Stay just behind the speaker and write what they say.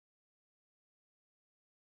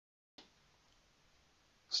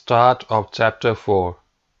Start of Chapter 4.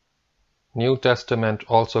 New Testament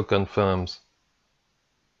also confirms.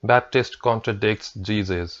 Baptist contradicts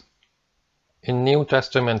Jesus. In New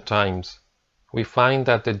Testament times, we find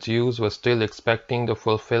that the Jews were still expecting the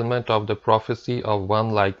fulfillment of the prophecy of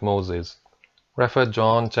one like Moses. Refer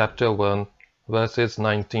John chapter 1, verses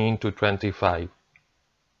 19 to 25.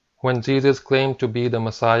 When Jesus claimed to be the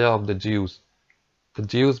Messiah of the Jews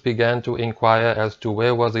began to inquire as to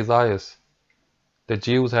where was Elias. The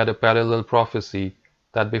Jews had a parallel prophecy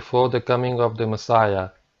that before the coming of the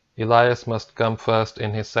Messiah, Elias must come first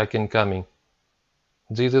in his second coming.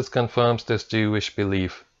 Jesus confirms this Jewish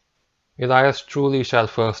belief. Elias truly shall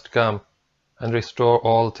first come, and restore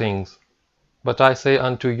all things. But I say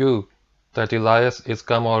unto you, that Elias is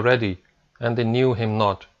come already, and they knew him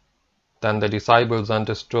not. Then the disciples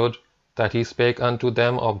understood that he spake unto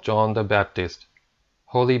them of John the Baptist.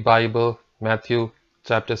 Holy Bible, Matthew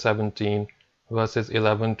chapter 17, verses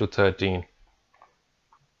 11 to 13.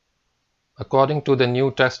 According to the New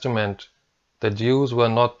Testament, the Jews were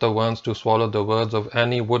not the ones to swallow the words of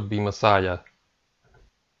any would-be Messiah.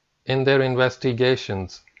 In their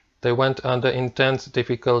investigations, they went under intense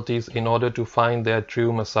difficulties in order to find their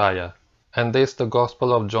true Messiah, and this the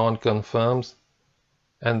Gospel of John confirms,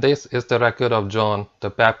 and this is the record of John the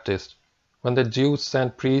Baptist, when the Jews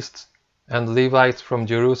sent priests and Levites from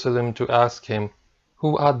Jerusalem to ask him,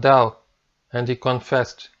 Who art thou? And he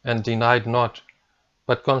confessed and denied not,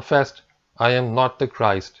 but confessed, I am not the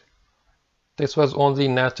Christ. This was only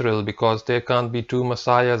natural because there can't be two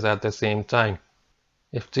Messiahs at the same time.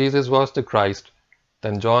 If Jesus was the Christ,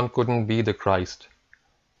 then John couldn't be the Christ.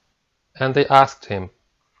 And they asked him,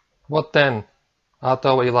 What then? Art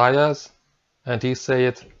thou Elias? And he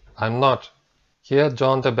saith, I am not. Here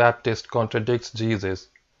John the Baptist contradicts Jesus.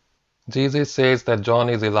 Jesus says that John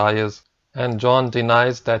is Elias, and John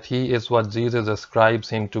denies that he is what Jesus ascribes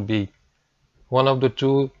him to be. One of the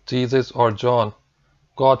two, Jesus or John,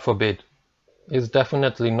 God forbid, is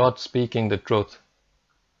definitely not speaking the truth.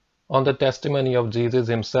 On the testimony of Jesus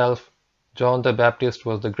himself, John the Baptist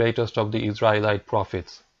was the greatest of the Israelite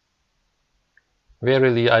prophets.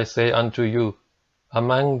 Verily I say unto you,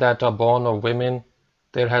 among that are born of women,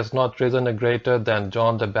 there has not risen a greater than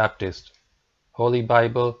John the Baptist. Holy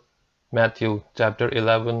Bible, Matthew chapter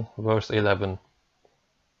 11, verse 11.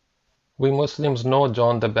 We Muslims know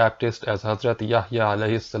John the Baptist as Hazrat Yahya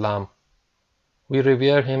alayhi salam. We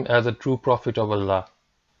revere him as a true prophet of Allah.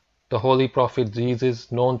 The Holy Prophet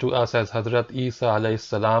Jesus, known to us as Hazrat Isa alayhi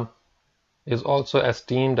salam, is also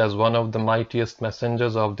esteemed as one of the mightiest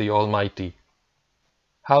messengers of the Almighty.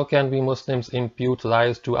 How can we Muslims impute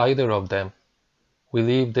lies to either of them? We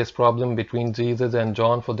leave this problem between Jesus and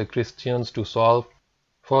John for the Christians to solve,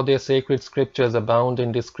 for their sacred scriptures abound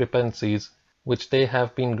in discrepancies, which they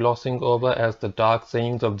have been glossing over as the dark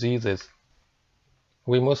sayings of Jesus.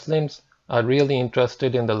 We Muslims are really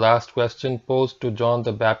interested in the last question posed to John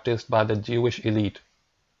the Baptist by the Jewish elite.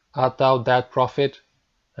 Art thou that prophet?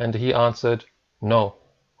 And he answered, No.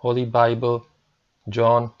 Holy Bible,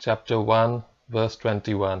 John chapter 1, verse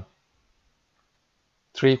 21.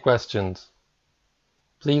 3 questions.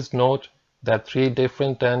 Please note that 3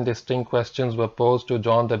 different and distinct questions were posed to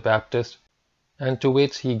John the Baptist, and to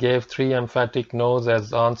which he gave 3 emphatic no's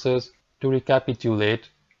as answers. To recapitulate: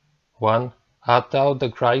 1. Art thou the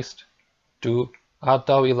Christ? 2. Art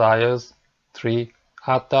thou Elias? 3.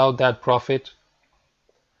 Art thou that prophet?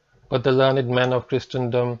 But the learned men of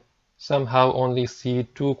Christendom somehow only see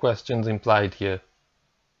 2 questions implied here.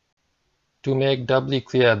 To make doubly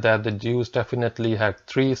clear that the Jews definitely had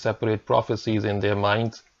 3 separate prophecies in their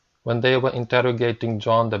minds when they were interrogating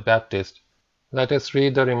John the Baptist, let us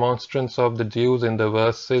read the remonstrance of the Jews in the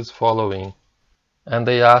verses following. And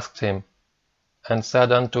they asked him, and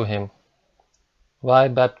said unto him, Why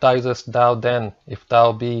baptizest thou then, if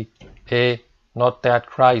thou be A. Not that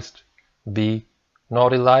Christ, B.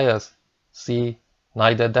 Nor Elias, C.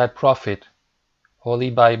 Neither that prophet?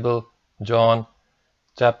 Holy Bible, John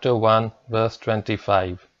chapter 1, verse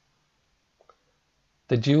 25.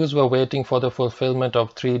 The Jews were waiting for the fulfillment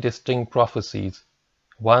of 3 distinct prophecies.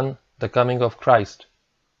 1. The coming of Christ.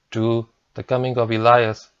 2. The coming of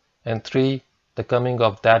Elias. And 3. The coming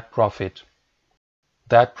of that prophet.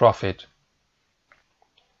 That prophet.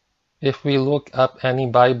 If we look up any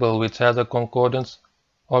Bible which has a concordance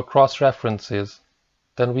or cross-references,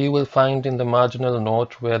 then we will find in the marginal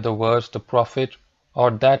note where the words the prophet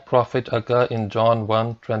or that prophet occur in John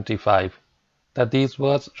 1:25, that these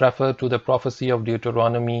words refer to the prophecy of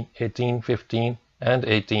Deuteronomy 18:15 and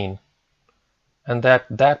 18, and that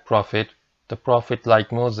that prophet, the prophet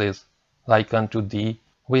like Moses, like unto thee,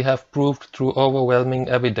 we have proved through overwhelming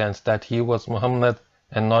evidence that he was Muhammad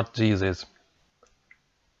and not Jesus.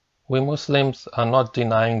 We Muslims are not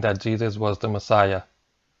denying that Jesus was the Messiah,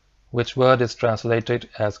 which word is translated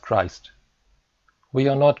as Christ. We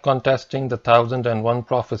are not contesting the 1001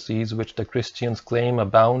 prophecies which the Christians claim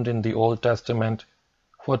abound in the Old Testament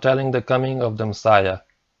foretelling the coming of the Messiah.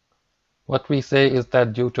 What we say is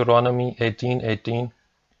that Deuteronomy 18:18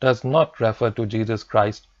 does not refer to Jesus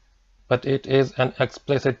Christ, but it is an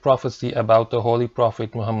explicit prophecy about the Holy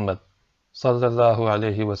Prophet Muhammad sallallahu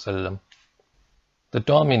alaihi wasallam. The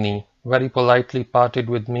Dominee very politely parted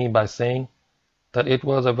with me by saying that it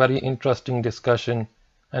was a very interesting discussion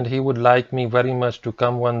and he would like me very much to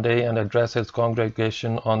come one day and address his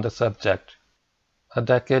congregation on the subject. A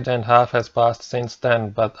decade and a half has passed since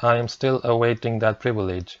then, but I am still awaiting that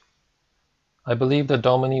privilege. I believe the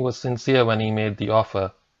Dominee was sincere when he made the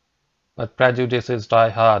offer, but prejudices die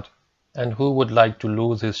hard, and who would like to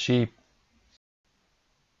lose his sheep?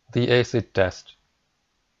 The acid test.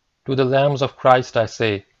 To the lambs of Christ I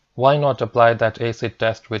say, why not apply that acid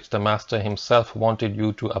test which the Master himself wanted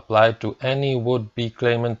you to apply to any would-be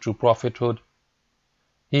claimant to prophethood?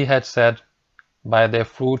 He had said, "By their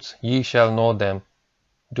fruits ye shall know them.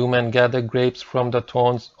 Do men gather grapes from the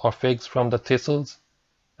thorns or figs from the thistles?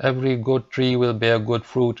 Every good tree will bear good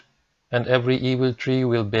fruit, and every evil tree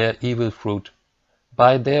will bear evil fruit.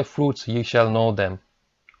 By their fruits ye shall know them."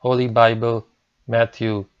 Holy Bible,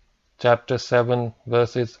 Matthew, chapter 7,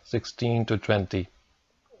 verses 16 to 20.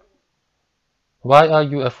 Why are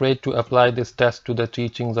you afraid to apply this test to the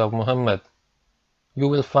teachings of Muhammad? You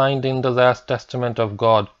will find in the last testament of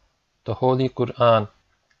God, the Holy Quran,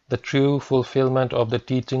 the true fulfillment of the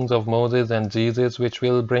teachings of Moses and Jesus, which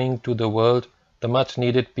will bring to the world the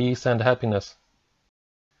much-needed peace and happiness.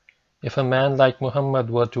 If a man like Muhammad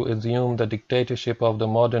were to assume the dictatorship of the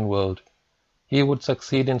modern world, he would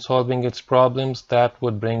succeed in solving its problems that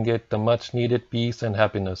would bring it the much-needed peace and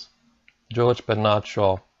happiness. George Bernard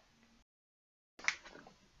Shaw.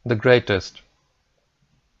 The Greatest.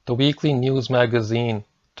 The weekly news magazine,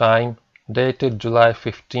 Time, dated July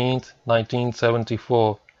 15,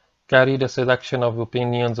 1974, carried a selection of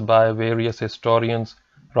opinions by various historians,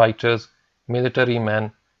 writers, military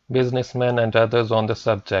men, businessmen and others on the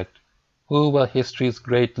subject. Who were history's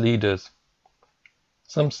great leaders?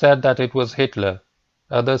 Some said that it was Hitler,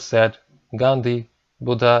 others said Gandhi,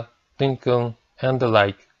 Buddha, Lincoln, and the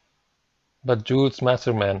like. But Jules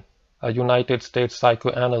Masserman, a United States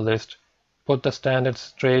psychoanalyst, put the standard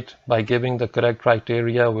straight by giving the correct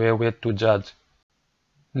criteria wherewith to judge.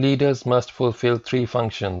 Leaders must fulfill 3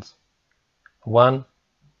 functions. 1.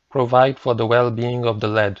 Provide for the well-being of the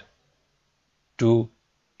led. 2.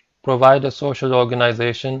 Provide a social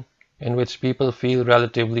organization in which people feel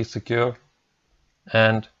relatively secure.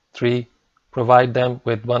 And 3. Provide them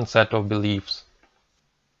with one set of beliefs.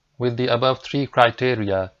 With the above 3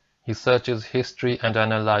 criteria, he searches history and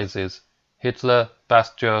analyzes Hitler,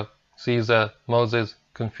 Pasteur, Caesar, Moses,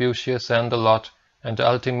 Confucius and the lot, and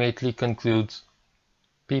ultimately concludes,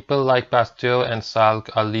 people like Pasteur and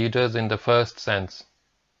Salk are leaders in the first sense.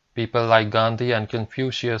 People like Gandhi and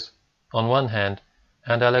Confucius, on one hand,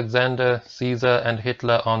 and Alexander, Caesar and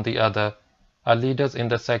Hitler on the other, are leaders in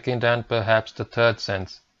the second and perhaps the third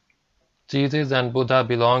sense. Jesus and Buddha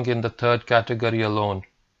belong in the third category alone.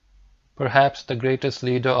 Perhaps the greatest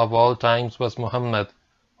leader of all times was Muhammad,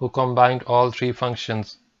 who combined all 3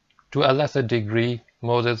 functions. To a lesser degree,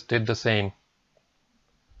 Moses did the same.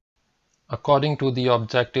 According to the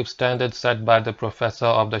objective standards set by the professor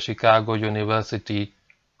of the Chicago University,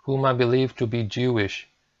 whom I believe to be Jewish,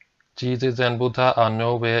 Jesus and Buddha are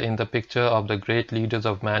nowhere in the picture of the great leaders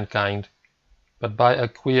of mankind, but by a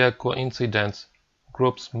queer coincidence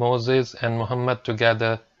groups Moses and Muhammad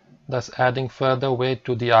together, thus adding further weight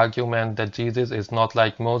to the argument that Jesus is not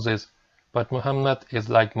like Moses, but Muhammad is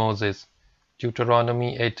like Moses.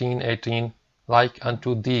 Deuteronomy 18:18, like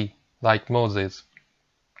unto thee, like Moses.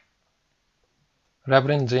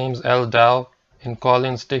 Reverend James L. Dow, in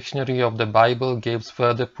Collins' Dictionary of the Bible, gives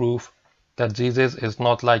further proof that Jesus is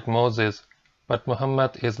not like Moses, but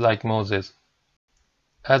Muhammad is like Moses.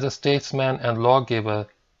 As a statesman and lawgiver,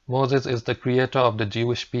 Moses is the creator of the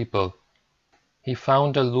Jewish people. He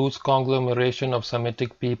found a loose conglomeration of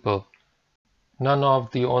Semitic people, none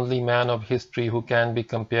of the only man of history who can be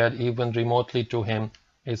compared even remotely to him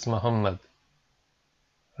is Muhammad.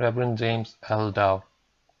 Reverend James L. Dow.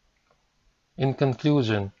 In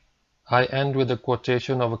conclusion, I end with a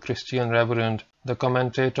quotation of a Christian reverend, the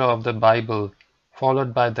commentator of the Bible,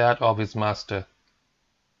 followed by that of his master.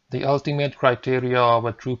 The ultimate criteria of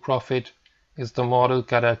a true prophet is the moral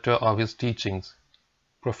character of his teachings.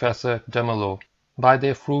 Professor Demello. By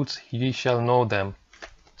their fruits ye shall know them.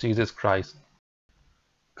 Jesus Christ.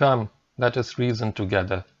 Come, let us reason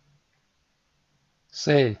together.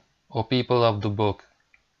 Say, O people of the book,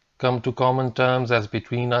 come to common terms as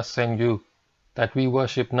between us and you, that we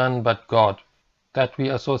worship none but God, that we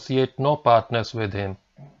associate no partners with Him,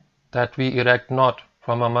 that we erect not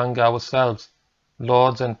from among ourselves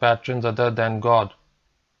lords and patrons other than God.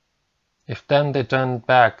 If then they turn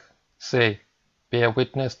back, say, bear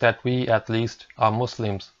witness that we at least are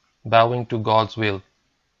Muslims, bowing to God's will.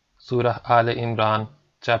 Surah Al-Imran,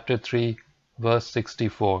 chapter 3, verse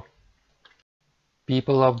 64.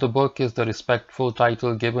 People of the book is the respectful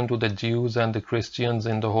title given to the Jews and the Christians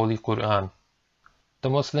in the Holy Quran.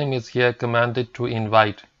 The Muslim is here commanded to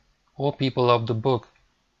invite, O people of the book,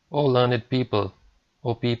 O learned people,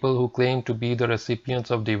 O people who claim to be the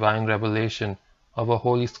recipients of divine revelation of a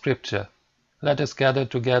holy scripture, let us gather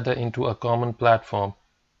together into a common platform,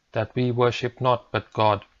 that we worship not but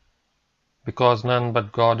God, because none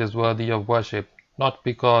but God is worthy of worship, not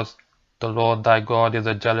because the Lord thy God is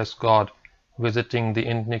a jealous God, visiting the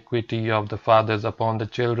iniquity of the fathers upon the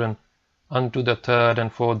children, unto the third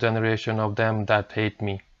and fourth generation of them that hate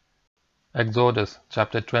me. Exodus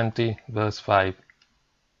chapter 20, verse 5.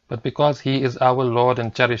 But because He is our Lord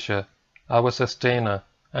and Cherisher, our Sustainer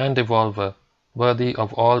and Evolver, worthy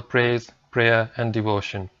of all praise, prayer, and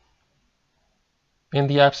devotion. In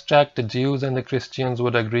the abstract, the Jews and the Christians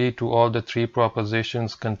would agree to all the three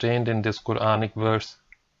propositions contained in this Quranic verse.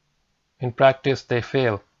 In practice, they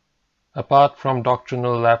fail. Apart from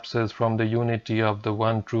doctrinal lapses from the unity of the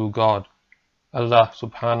one true God, Allah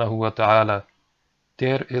subhanahu wa ta'ala,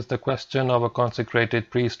 there is the question of a consecrated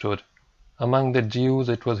priesthood. Among the Jews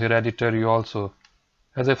it was hereditary also,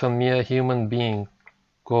 as if a mere human being,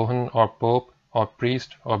 Kohen or Pope or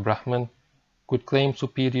priest or Brahman, could claim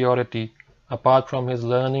superiority apart from his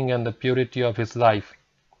learning and the purity of his life,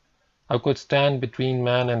 or could stand between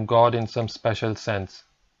man and God in some special sense.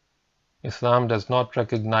 Islam does not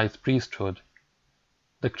recognize priesthood.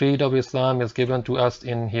 The creed of Islam is given to us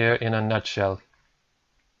here in a nutshell.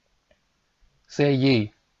 Say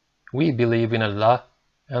ye, we believe in Allah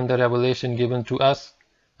and the revelation given to us,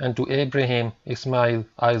 and to Abraham, Ismail,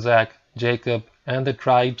 Isaac, Jacob, and the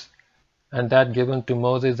tribes, and that given to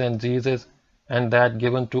Moses and Jesus, and that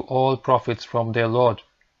given to all prophets from their Lord.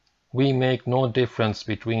 We make no difference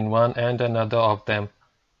between one and another of them,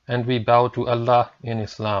 and we bow to Allah in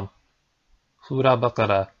Islam. Surah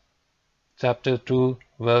Baqarah, chapter 2,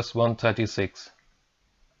 verse 136.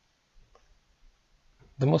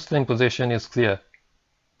 The Muslim position is clear.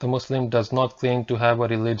 The Muslim does not claim to have a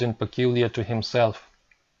religion peculiar to himself.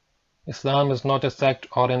 Islam is not a sect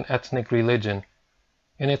or an ethnic religion.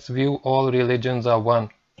 In its view, all religions are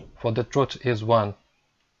one, for the truth is one.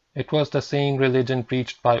 It was the same religion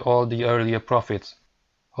preached by all the earlier prophets.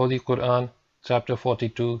 Holy Quran, chapter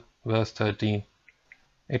 42, verse 13.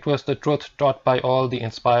 It was the truth taught by all the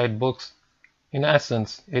inspired books. In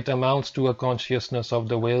essence, it amounts to a consciousness of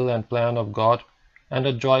the will and plan of God, and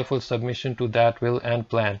a joyful submission to that will and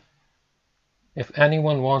plan. If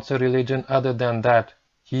anyone wants a religion other than that,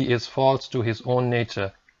 he is false to his own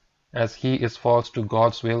nature, as he is false to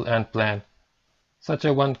God's will and plan. Such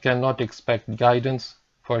a one cannot expect guidance,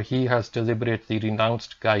 for he has deliberately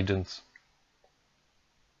renounced guidance.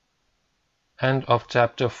 End of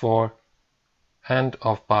chapter 4. End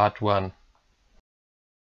of part 1.